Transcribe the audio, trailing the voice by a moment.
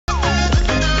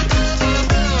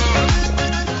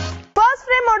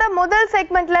முதல்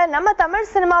செக்மெண்ட்ல நம்ம தமிழ்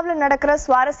சினிமாவுல நடக்கிற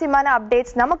சுவாரஸ்யமான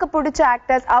அப்டேட்ஸ், நமக்கு பிடிச்ச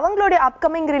ஆக்டர்ஸ், அவங்களுடைய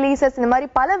அப்கமிங் ரிலீசஸ், இந்த மாதிரி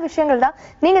பல விஷயங்கள் தான்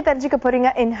நீங்க தெரிஞ்சுக்க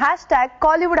போறீங்க இன்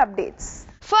 #Kollywood updates.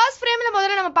 ஃபர்ஸ்ட் ஃப்ரேம்ல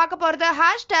முதல்ல நம்ம பார்க்க போறது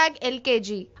 #LKG.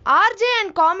 ஆர்ஜே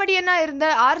அண்ட் காமெடியனா இருந்த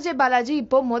ஆர்ஜே பாலாஜி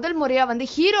இப்போ முதல் முறையா வந்து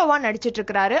ஹீரோவா நடிச்சிட்டு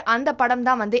இருக்காரு. அந்த படம்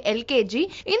தான் வந்து எல்கேஜி.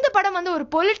 இந்த படம் வந்து ஒரு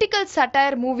பொலிட்டிக்கல்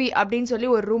சட்டையர் மூவி அப்படின்னு சொல்லி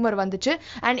ஒரு ரூமர் வந்துச்சு.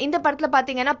 அண்ட் இந்த படத்துல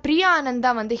பாத்தீங்கன்னா பிரியா ஆனந்த்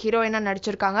தான் வந்து ஹீரோயினா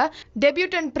நடிச்சிருக்காங்க.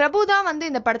 டெபியூட்டன் பிரபு தான் வந்து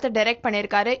இந்த படத்தை டைரக்ட்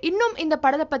பண்ணிருக்காரு. இன்னும் இந்த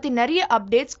படத்தை பத்தி நிறைய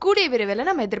அப்டேட்ஸ் கூடிய விரைவில்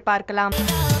நம்ம எதிர்பார்க்கலாம்.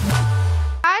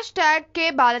 #K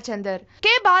பாலச்சந்தர்.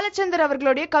 கே பாலச்சந்தர்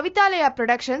அவர்களுடைய கவிதாலயா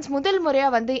ப்ரொடக்ஷன்ஸ் முதல் முறையா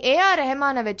வந்து AR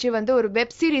ரஹ்மானை வச்சு வந்து ஒரு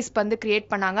வெப் சீரிஸ் வந்து கிரியேட்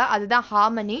பண்ணாங்க. அதுதான்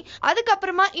ஹார்மனி.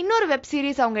 அதுக்கப்புறமா இன்னொரு வெப்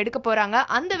சீரிஸ் அவங்க எடுக்க போறாங்க.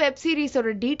 அந்த வெப்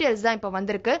சீரிஸோட டீடைல்ஸ் தான் இப்போ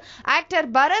வந்திருக்கு. ஆக்டர்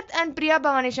பரத் அண்ட் பிரியா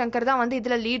பவானி சங்கர் தான் வந்து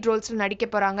இதுல லீட் ரோல்ஸ்ல நடிக்க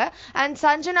போறாங்க. And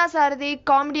Sanjana Sarathi,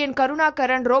 comedian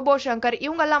Karunakaran, robot Shankar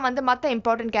இவங்கெல்லாம் வந்து மற்ற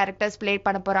இம்பார்ட்டன்ட் கேரக்டர்ஸ் பிளே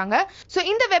பண்ண போறாங்க. ஸோ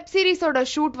இந்த வெப் சீரிஸோட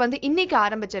ஷூட் வந்து இன்னைக்கு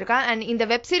ஆரம்பிச்சிருக்காங்க. அண்ட் இந்த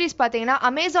வெப் சீரிஸ் பாத்தீங்கன்னா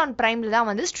அமேசான் பிரைம்ல தான்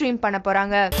வந்து ஸ்ட்ரீம் பண்ண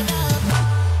போறாங்க.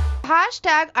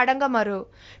 #அடங்கமரு.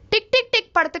 டிக் டிக்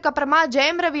டிக் படத்துக்கு அப்புறமா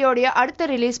ஜெயம் ரவியோடைய அடுத்த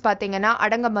ரிலீஸ் பாத்தீங்கன்னா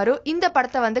அடங்கமரு. இந்த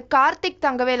படத்தை வந்து கார்த்திக்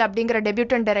தங்கவேல் அப்படிங்கிற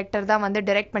டெபியூட்டன் டைரக்டர் தான் வந்து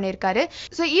டைரக்ட் பண்ணிருக்காரு.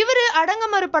 ஸோ இவரு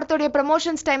அடங்கமரு படத்தோடைய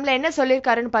ப்ரமோஷன்ஸ் டைம்ல என்ன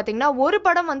சொல்லியிருக்காருன்னு பாத்தீங்கன்னா, ஒரு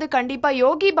படம் வந்து கண்டிப்பா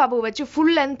யோகி பாபு வச்சு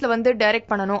ஃபுல் லென்த்ல வந்து டைரக்ட்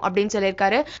பண்ணணும் அப்படின்னு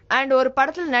சொல்லியிருக்காரு. அண்ட் ஒரு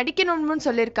படத்துல நடிக்கணும்னு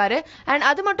சொல்லியிருக்காரு. அண்ட்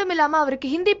அது மட்டும் இல்லாம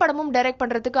அவருக்கு ஹிந்தி படமும் டைரக்ட்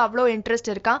பண்றதுக்கு அவ்வளோ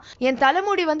இன்ட்ரெஸ்ட் இருக்கான். என்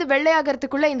தலைமுடி வந்து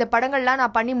வெள்ளையாகிறதுக்குள்ள இந்த படங்கள்லாம்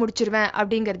நான் பண்ணி முடிச்சிருவேன்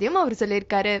அப்படிங்கறதையும் அவர்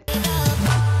சொல்லியிருக்காரு.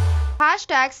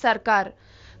 #சர்க்கார்.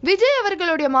 விஜய்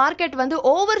அவர்களுடைய மார்க்கெட் வந்து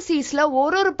ஓவர்சீஸ்ல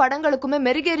ஒரு படங்களுக்குமே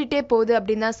மெருகேறிட்டே போகுது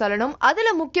அப்படின்னு தான் சொல்லணும்.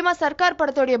 அதுல முக்கியமா சர்க்கார்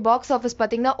படத்தோடைய பாக்ஸ் ஆஃபீஸ்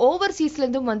பாத்தீங்கன்னா ஓவர்சீஸ்ல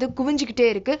இருந்தும் வந்து குவிஞ்சுக்கிட்டே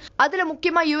இருக்கு. அதுல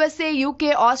முக்கியமா USA,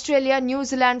 UK, Australia,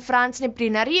 New Zealand, France இப்படி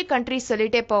நிறைய கண்ட்ரிஸ்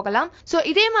சொல்லிட்டே போகலாம். சோ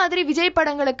இதே மாதிரி விஜய்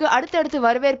படங்களுக்கு அடுத்தடுத்து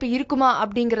வரவேற்பு இருக்குமா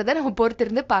அப்படிங்கறத நம்ம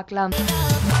பொறுத்திருந்து பார்க்கலாம்.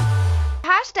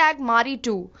 #மாரி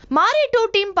 2. மாரி 2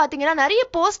 டீம் பாத்தீங்கன்னா நிறைய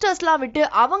போஸ்டர்ஸ்லாம் விட்டு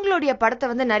அவங்களுடைய படத்தை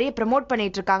வந்து நிறைய ப்ரோமோட்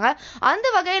பண்ணிட்டு இருக்காங்க. அந்த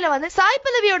வகையில வந்து சாய்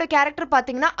பல்லவியோட கேரக்டர்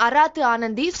பாத்தீங்கன்னா அராத்து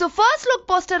ஆனந்தி. சோ ஃபர்ஸ்ட் லுக்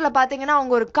போஸ்டர்ல பாத்தீங்கன்னா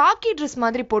அவங்க ஒரு காக்கி ட்ரெஸ்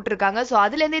மாதிரி போட்டிருக்காங்க. சோ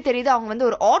அதுல இருந்தே தெரியுது அவங்க வந்து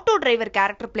ஒரு ஆட்டோ டிரைவர்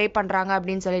கேரக்டர் பிளே பண்றாங்க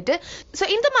அப்படின்னு சொல்லிட்டு. சோ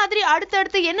இந்த மாதிரி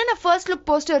அடுத்தடுத்து என்னென்ன ஃபர்ஸ்ட் லுக்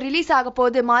போஸ்டர் ரிலீஸ் ஆக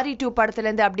போகுது மாரி 2 படத்துல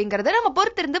இருந்து அப்படிங்கறத நம்ம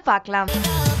பொறுத்திருந்து பார்க்கலாம்.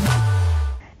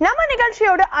 நம்ம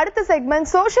நிகழ்ச்சியோட அடுத்த செக்மெண்ட்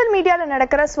சோஷியல் மீடியால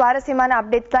நடக்கிற சுவாரஸ்யமான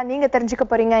அப்டேட்ஸ் தான் நீங்க தெரிஞ்சுக்க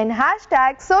போறீங்க இன்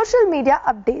 #Social Media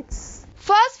Updates.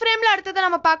 ஃபர்ஸ்ட் ஃப்ரேம்ல அடுத்தது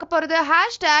நம்ம பார்க்க போறது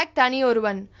 #தனி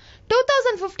ஒருவன்.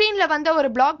 2015ல வந்த ஒரு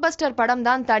பிளாக் பஸ்டர் படம்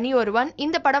தான் தனி ஒருவன்.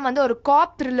 இந்த படம் வந்து ஒரு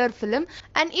காப் த்ரில்லர் பிலிம்.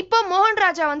 அண்ட் இப்போ மோகன்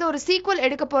ராஜா வந்து ஒரு சீக்வல்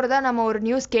எடுக்க போறதா நம்ம ஒரு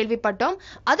நியூஸ் கேள்விப்பட்டோம்.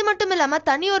 அது மட்டும் இல்லாம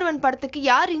தனி ஒருவன் படத்துக்கு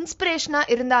யார் இன்ஸ்பிரேஷனா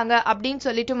இருந்தாங்க அப்படின்னு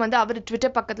சொல்லிட்டு வந்து அவர்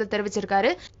ட்விட்டர் பக்கத்துல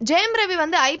தெரிவிச்சிருக்காரு. ஜெயம் ரவி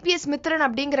வந்து IPS மித்ரன்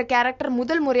அப்படிங்கிற கேரக்டர்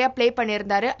முதல் முறையா பிளே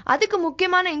பண்ணியிருந்தாரு. அதுக்கு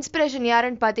முக்கியமான இன்ஸ்பிரேஷன்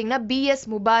யாருன்னு பாத்தீங்கன்னா BS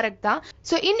முபாரக் தான்.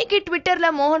 சோ இன்னைக்கு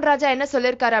ட்விட்டர்ல மோகன் ராஜா என்ன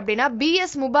சொல்லிருக்காரு அப்படின்னா,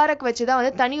 BS முபாரக் வச்சுதான்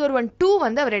வந்து தனி ஒருவன் 2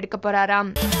 வந்து அவர் எடுக்க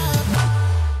போறாராம்.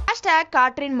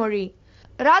 காற்றின் மொழி.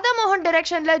 ராதா மோகன்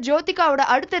டைரக்ஷன்ல ஜோதிகாவோட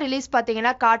அடுத்த ரிலீஸ்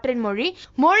பாத்தீங்கன்னா காற்றின் மொழி.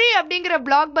 மொழி அப்படிங்கிற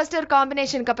பிளாக் பஸ்டர்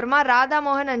காம்பினேஷனுக்கு அப்புறமா ராதா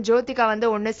மோகன் அண்ட் ஜோதிகா வந்து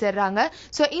ஒன்னு சேர்றாங்க.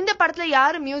 சோ இந்த படத்துல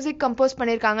யாரு மியூசிக் கம்போஸ்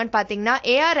பண்ணிருக்காங்கன்னு பாத்தீங்கன்னா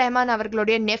AR ரஹ்மான்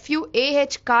அவர்களுடைய நெஃப்யூ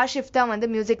AH காஷிஃப் தான் வந்து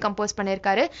மியூசிக் கம்போஸ்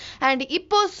பண்ணிருக்காரு. அண்ட்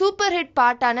இப்போ சூப்பர் ஹிட்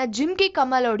பாட்டான ஜிம்கி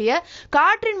கமலோடைய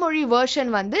காற்றின் மொழி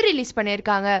வெர்ஷன் வந்து ரிலீஸ்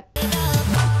பண்ணிருக்காங்க.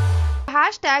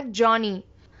 #ஜானி.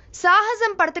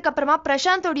 சாகசம் படத்துக்கு அப்புறமா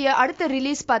பிரசாந்தோடைய அடுத்த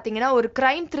ரிலீஸ் பாத்தீங்கன்னா ஒரு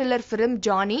கிரைம் த்ரில்லர் பிலிம்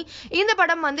ஜானி. இந்த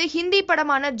படம் வந்து ஹிந்தி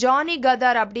படமான ஜானி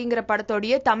கதார் அப்படிங்கிற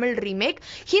படத்தோடைய தமிழ் ரீமேக்.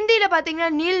 ஹிந்தியில பாத்தீங்கன்னா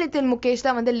நீல் நிதின் முகேஷ்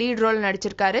தான் வந்து லீட் ரோல்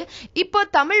நடிச்சிருக்காரு. இப்போ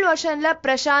தமிழ் வெர்ஷன்ல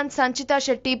பிரசாந்த், சஞ்சிதா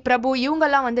ஷெட்டி, பிரபு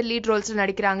இவங்கெல்லாம் வந்து லீட் ரோல்ஸ்ல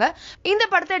நடிக்கிறாங்க. இந்த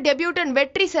படத்தை டெபியூட்டன்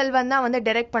வெற்றி செல்வன் தான் வந்து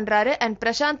டைரக்ட் பண்றாரு. அண்ட்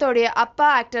பிரசாந்தோடைய அப்பா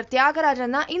ஆக்டர்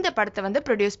தியாகராஜன் தான் இந்த படத்தை வந்து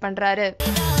ப்ரொடியூஸ் பண்றாரு.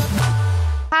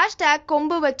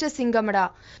 #கொம்பு வச்ச சிங்கமடா.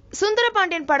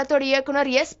 சுந்தரபாண்டியன் படத்தோட இயக்குனர்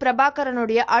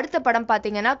பிரபாகரனுடைய அடுத்த படம்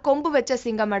பாத்தீங்கன்னா கொம்பு வச்ச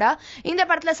சிங்கமடா. இந்த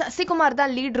படத்துல சசிகுமார்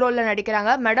தான் லீட் ரோல்ல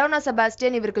நடிக்கிறாங்க. மெடோனா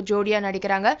செபாஸ்டியன் இவருக்கு ஜோடியா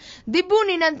நடிக்கிறாங்க. திப்பு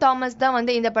நினன் தாமஸ் தான்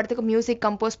வந்து இந்த படத்துக்கு மியூசிக்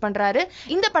கம்போஸ் பண்றாரு.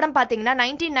 இந்த படம் பாத்தீங்கன்னா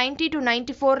 1990 to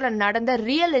 94ல நடந்த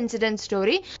ரியல் இன்சிடென்ட்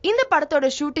ஸ்டோரி. இந்த படத்தோட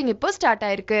ஷூட்டிங் இப்போ ஸ்டார்ட்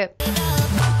ஆயிருக்கு.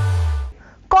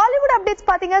 Kollywood updates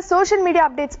பாத்தீங்க, சோஷியல் மீடியா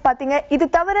அப்டேட்ஸ் பாத்தீங்க. இது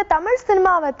தவிர தமிழ்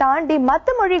சினிமாவை தாண்டி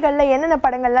மற்ற மொழிகள்ல என்னென்ன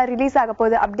படங்கள்லாம் ரிலீஸ் ஆக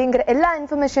போகுது அப்படிங்கிற எல்லா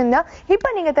இன்ஃபர்மேஷன் தான்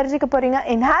இப்ப நீங்க தெரிஞ்சுக்க போறீங்க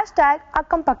இன்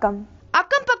 #அக்கம் பக்கம்.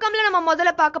 அக்கம் பக்கம்ல நம்ம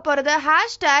முதல்ல பார்க்க போறது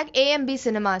 #AMB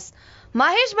சினிமாஸ்.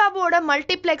 மகேஷ் பாபுவோட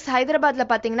மல்டிப்ளெக்ஸ் ஹைதராபாத்ல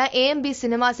பாத்தீங்கன்னா AMB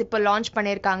சினிமாஸ் இப்போ லான்ச்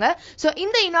பண்ணிருக்காங்க. சோ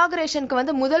இந்த இனாகுரேஷனுக்கு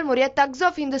வந்து முதல் முறையா தக்ஸ்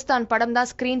ஆஃப் ஹிந்துஸ்தான் படம் தான்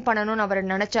ஸ்கிரீன் பண்ணணும்னு அவர்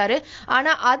நினைச்சாரு.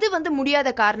 ஆனா அது வந்து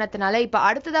முடியாத காரணத்தினால இப்ப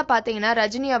அடுத்ததா பாத்தீங்கன்னா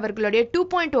ரஜினி அவர்களுடைய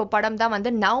 2.0 படம் தான்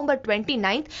வந்து நவம்பர்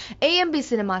 29 AMB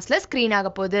சினிமாஸ்ல ஸ்கிரீன்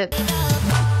ஆக போகுது.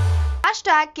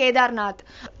 #கேதார்நாத்.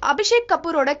 அபிஷேக்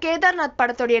கபூரோட கேதார்நாத்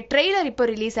படத்தோட ட்ரெய்லர் இப்போ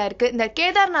ரிலீஸ் ஆயிருக்கு. இந்த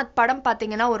கேதார்நாத் படம்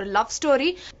பாத்தீங்கன்னா ஒரு லவ் ஸ்டோரி,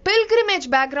 பில்கிரிமேஜ்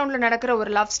பேக்ரவுண்ட்ல நடக்கிற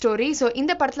ஒரு லவ் ஸ்டோரி. சோ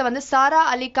இந்த படத்துல வந்து சாரா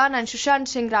அலி கான் அண்ட் சுஷாந்த்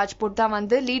சிங் ராஜ்புட் தான்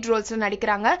வந்து லீட் ரோல்ஸ்ல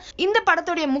நடிக்கிறாங்க. இந்த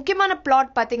படத்தோட முக்கியமான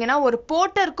பிளாட் பாத்தீங்கன்னா ஒரு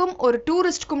போர்ட்டருக்கும் ஒரு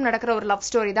டூரிஸ்டுக்கும் நடக்கிற ஒரு லவ்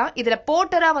ஸ்டோரி தான். இதுல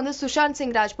போர்ட்டரா வந்து சுஷாந்த்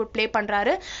சிங் ராஜ்புட் பிளே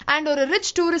பண்றாரு அண்ட் ஒரு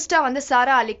ரிச் டூரிஸ்டா வந்து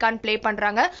சாரா அலி கான் பிளே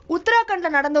பண்றாங்க.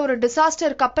 உத்தராகண்ட்ல நடந்த ஒரு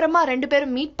டிசாஸ்டருக்கு அப்புறமா ரெண்டு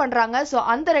பேரும் மீட் பண்றாங்க. சோ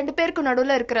அந்த ரெண்டு பேருக்கு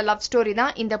நடுவுல இருக்கிற லவ் ஸ்டோரி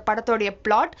தான் இந்த படத்தோட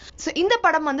பிளாட். சோ இந்த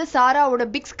படம் வந்து சாராவோட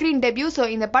பிக் ஸ்கிரீன் டெபியூ. சோ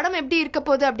இந்த படம் எப்படி இருக்க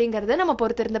போகுது அப்படிங்கறத நம்ம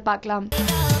பொறுத்திருந்து பார்க்கலாம்.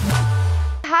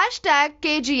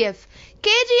 #KGF.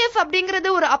 KGF அப்படிங்கிறது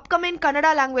ஒரு அப்கமிங்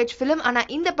கன்னடா லாங்குவேஜ் பிலிம். ஆனா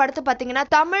இந்த படத்தை பாத்தீங்கன்னா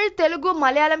தமிழ், தெலுங்கு,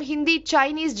 மலையாளம், ஹிந்தி,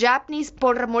 சைனீஸ், ஜாப்பனீஸ்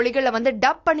போன்ற மொழிகளை வந்து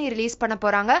டப் பண்ணி ரிலீஸ் பண்ண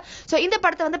போறாங்க. சோ இந்த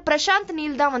படத்தை வந்து பிரசாந்த்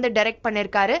நீல் தான் வந்து டைரக்ட்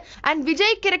பண்ணிருக்காரு அண்ட்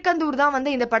விஜய் கிரக்கந்தூர் தான்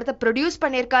வந்து இந்த படத்தை ப்ரொடியூஸ்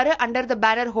பண்ணிருக்காரு அண்டர் த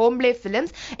பேனர் ஹோம்லே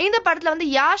பிலிம்ஸ். இந்த படத்துல வந்து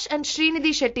யாஷ் அண்ட்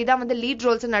ஸ்ரீநிதி ஷெட்டி தான் வந்து லீட்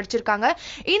ரோல்ஸ் நடிச்சிருக்காங்க.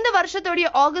 இந்த வருஷத்தோட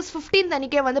ஆகஸ்ட் 15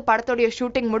 அன்னைக்கே வந்து படத்தோட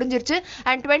ஷூட்டிங் முடிஞ்சிருச்சு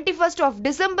அண்ட் 21st of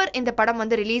December இந்த படம்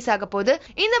வந்து ரிலீஸ் ஆக போகுது.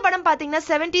 இந்த படம் பாத்தீங்கன்னா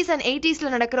 70s and 80s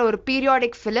நடக்கிற ஒரு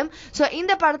பீரியாடிக் பிலிம். சோ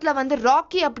இந்த படத்துல வந்து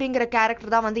ராக்கி அப்படிங்கிற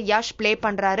கேரக்டர் தான் வந்து யாஷ் பிளே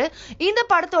பண்றாரு. இந்த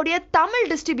படத்தோட தமிழ்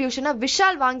டிஸ்ட்ரிபியூஷனை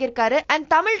விஷால் வாங்கியிருக்காரு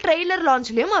and Tamil trailer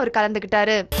லான்ச்லயும் our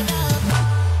கலந்துகிட்டாரு.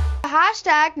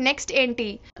 #NextNT.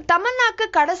 தமன்னாக்கு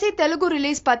கடைசி தெலுங்கு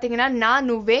ரிலீஸ் பாத்தீங்கன்னா நான்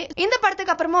நுவ்வே. இந்த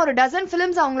படத்துக்கு அப்புறமா ஒரு டசன்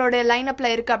பிலிம்ஸ் அவங்களோட லைனப்ல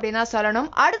இருக்கு அப்படின்னா சொல்லணும்.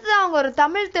 அடுத்தது அவங்க ஒரு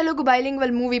தமிழ் தெலுங்கு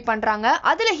பைலிங்குவல் மூவி பண்றாங்க.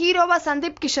 அதுல ஹீரோவா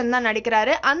சந்தீப் கிஷன் தான்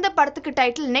நடிக்கிறாரு. அந்த படத்துக்கு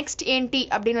டைட்டில் NextNT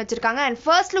அப்படின்னு வச்சிருக்காங்க and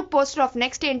first look poster of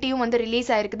NextNTயும் வந்து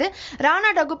ரிலீஸ் ஆயிருக்குது.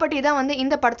 ராணா டகுபட்டி தான் வந்து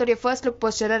இந்த படத்தோட ஃபர்ஸ்ட் லுக்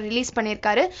போஸ்டரை ரிலீஸ்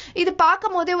பண்ணிருக்காரு. இது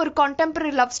பார்க்கும் போதே ஒரு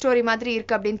கான்டெம்பரரி லவ் ஸ்டோரி மாதிரி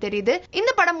இருக்கு அப்படின்னு தெரியுது.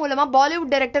 இந்த படம் மூலமா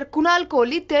பாலிவுட் டைரக்டர் குணால்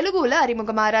கோலி தெலுங்குல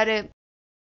அறிமுகமாறாரு.